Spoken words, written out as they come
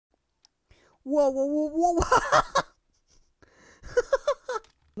Whoa, whoa, whoa, whoa.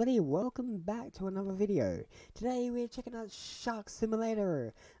 Everybody, welcome back to another video. Today we're checking out Shark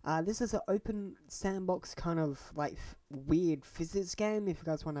Simulator. This is an open sandbox kind of like weird physics game. If you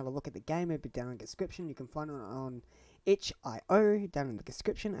guys want to have a look at the game, it'll be down in the description. You can find it on itch.io down in the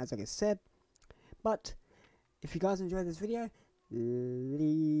description, as I just said. But if you guys enjoyed this video,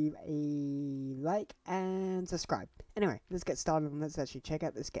 leave a like and subscribe. Anyway, let's get started and let's actually check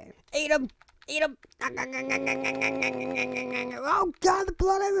out this game. Eat 'em! Eat 'em! Oh god, the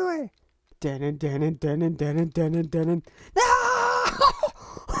blood everywhere! No!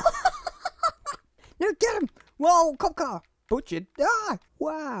 No, get him! Whoa, cop car! Butchered! Ah!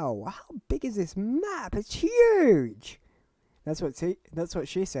 Wow, how big is this map? It's huge! That's what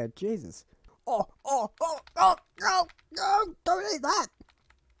she said. Jesus. Oh! No! Don't eat that!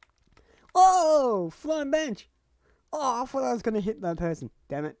 Oh! Flying bench! Oh, I thought I was gonna hit that person.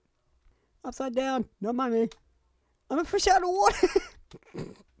 Damn it. Upside down. Not mind me. I'm a fish out of water.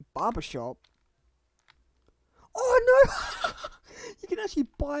 Barbershop. Oh no! You can actually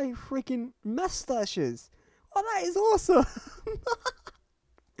buy freaking mustaches. Oh, that is awesome.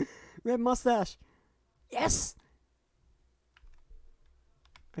 Red mustache. Yes!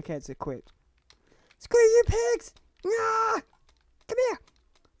 Okay, it's a quit. Screw you pigs! Ah! Come here!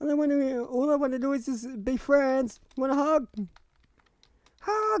 All I want to do is just be friends. Want a hug?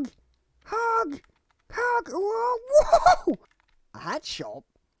 Hug! Hug! Hug! Whoa! Whoa! A hat shop?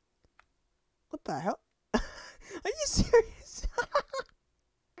 What the hell? Are you serious?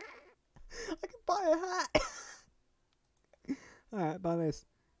 I can buy a hat. Alright, buy this.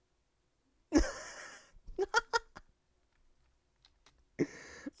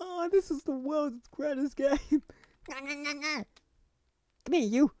 Oh, this is the world's greatest game. Come here,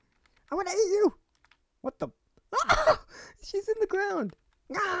 you. I want to eat you. What the? Ah! She's in the ground.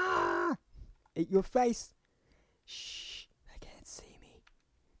 Ah! Eat your face. Shh. They can't see me.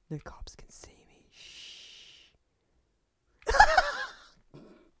 No cops can see me. Shh.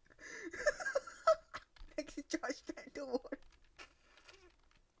 Actually, Josh can't do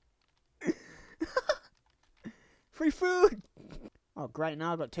it. Free food. Oh, great.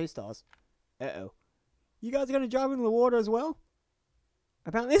 Now I've got 2 stars. Uh-oh. You guys are going to jump into the water as well?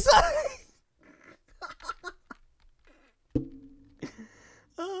 Apparently so.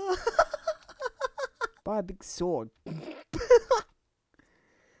 Buy a big sword.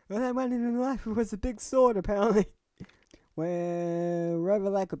 Well, I went in life, it was a big sword, apparently.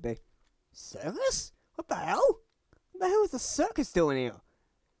 Wherever that could be. Circus? What the hell? What the hell is the circus doing here?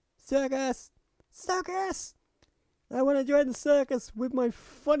 Circus! Circus! I want to join the circus with my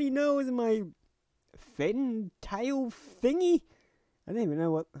funny nose and my fin tail thingy. I don't even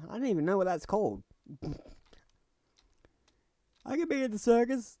know what that's called. I can be in the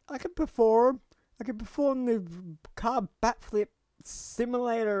circus. I can perform. I can perform the car backflip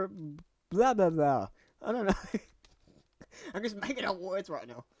simulator. Blah blah blah. I don't know. I'm just making up words right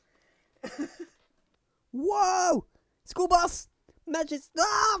now. Whoa! School bus. Magic.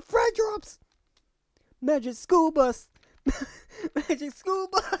 Friend drops. Magic school bus. Magic school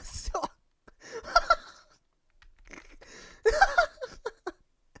bus.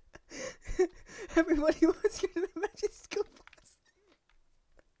 Everybody wants to go to the magic school bus.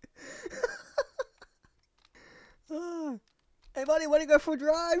 Hey buddy, want to go for a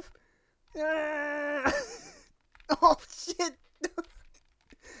drive? Oh shit!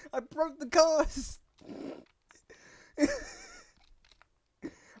 I broke the cars.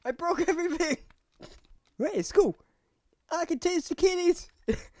 I broke everything. Wait, it's cool. I can teach the kiddies.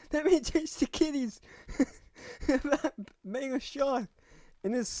 Let me teach the kiddies about being a shark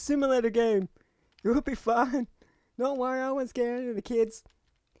in this simulator game. You'll be fine. Don't worry, I won't scare any of the kids.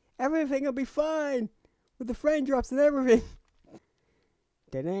 Everything will be fine. With the frame drops and everything.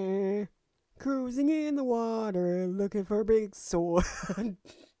 Da-da. Cruising in the water, looking for a big sword. I'm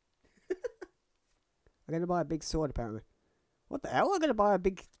gonna buy a big sword, apparently. What the hell? I'm gonna buy a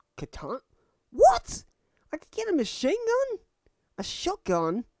big katana? What? I could get a machine gun? A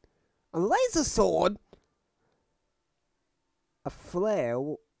shotgun? A laser sword? A flare?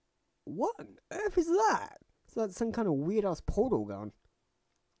 What on earth is that? It's like some kind of weird ass portal gun.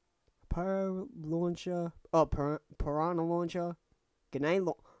 Pyro launcher. Oh, piranha launcher. Grenade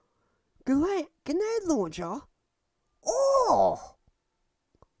launcher? Oh!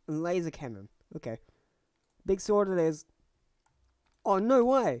 And laser cannon. Okay. Big sword it is. Oh, no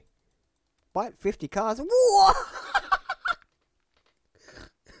way. Buy 50 cars. Whoa!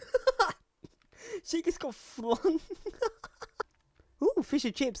 She just got flung. Ooh, fish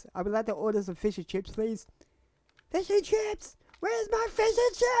and chips. I would like to order some fish and chips, please. Fish and chips! Where's my fish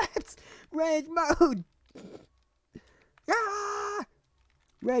and chips? Rage mode! Ah!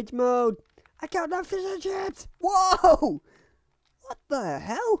 Rage mode! I killed no fish and chips! Whoa! What the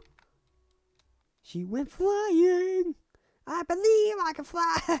hell? She went flying! I believe I can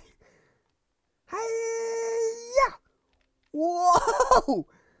fly! Hey! Whoa!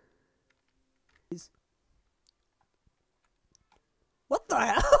 What the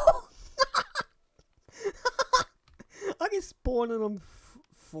hell? I can spawn and I'm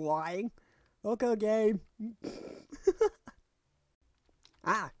flying. Okay, game.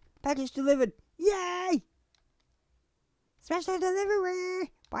 Package delivered. Yay! Special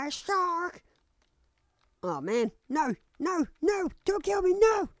delivery by a shark. Oh man, no, no, no, don't kill me,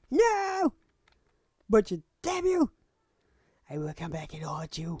 no, no! But you, damn you! I will come back and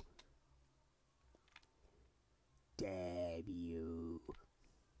haunt you. Damn you.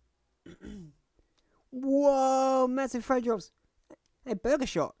 Whoa, massive freight drops. Hey, burger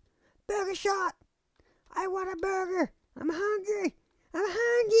shot. Burger shot! I want a burger. I'm hungry. I'm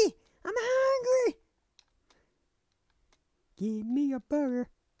hungry. I'm hungry. Give me a burger.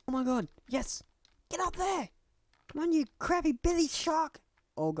 Oh my god, yes. Get up there. Come on, you crappy Billy shark.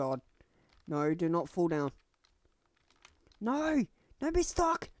 Oh god. No, do not fall down. No, don't be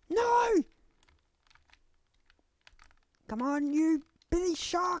stuck. No. Come on, you Billy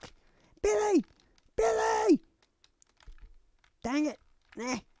shark. Billy. Billy. Dang it.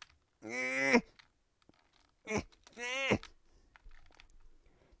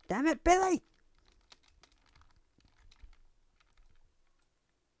 Damn it, Billy.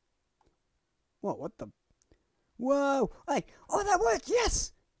 What the? Whoa! Hey! Oh, that worked!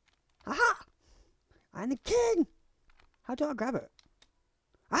 Yes! Aha! I'm the king! How do I grab it?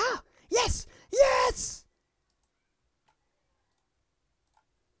 Ah! Yes! Yes!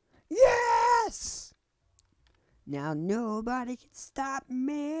 Yes! Now nobody can stop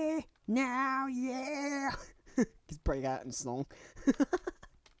me! Now, yeah! Just break out in song.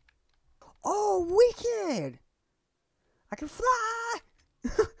 Oh, wicked! I can fly!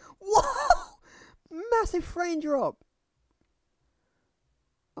 Whoa! Massive frame drop!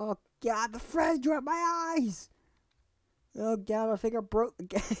 Oh god, the frame drop my eyes! Oh god, I think I broke the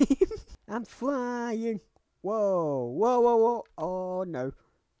game. I'm flying! Whoa, whoa, whoa, whoa! Oh no.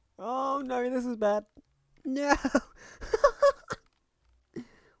 Oh no, this is bad. No!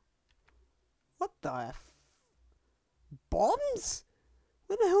 What the f... Bombs?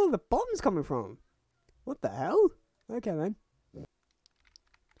 Where the hell are the bombs coming from? What the hell? Okay, man.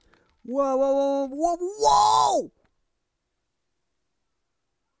 Whoa, whoa, whoa, whoa, whoa!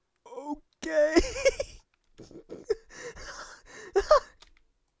 Okay.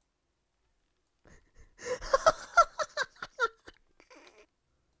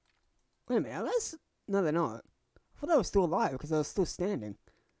 Wait a minute, are those... No, they're not. I thought they were still alive because they were still standing.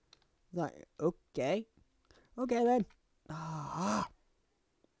 Like, okay. Okay then. Ah.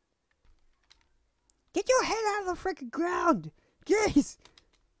 Get your head out of the freaking ground! Jeez!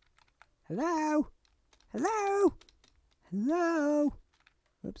 Hello? Hello? Hello?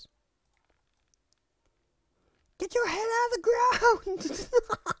 Oops. Get your head out of the ground!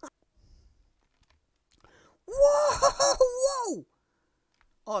 Whoa! Whoa!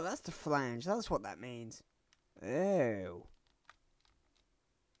 Oh, that's the flange. That's what that means. Oh.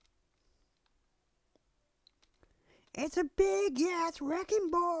 It's a big ass wrecking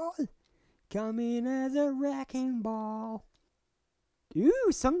ball. Coming as a wrecking ball.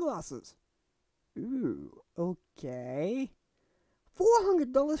 Ooh, sunglasses. Ooh, okay.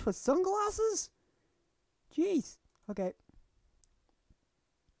 $400 for sunglasses? Jeez. Okay.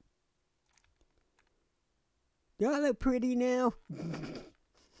 Do I look pretty now?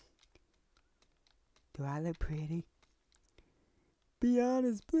 Do I look pretty? Be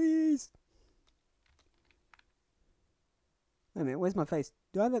honest, please. Wait a minute, where's my face?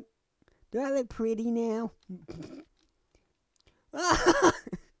 Do I look pretty now?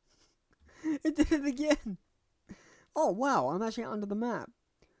 It did it again. Oh wow, I'm actually under the map.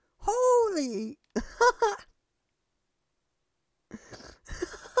 Holy!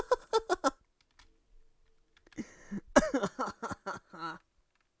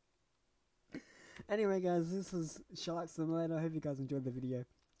 Anyway guys, this is Shark Simulator. I hope you guys enjoyed the video.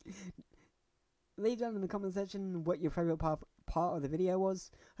 Leave down in the comment section what your favourite part of the video was.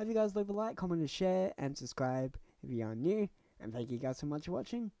 Hope you guys leave a like, comment and share, and subscribe if you are new. And thank you guys so much for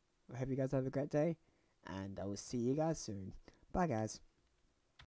watching. I hope you guys have a great day, and I will see you guys soon. Bye guys.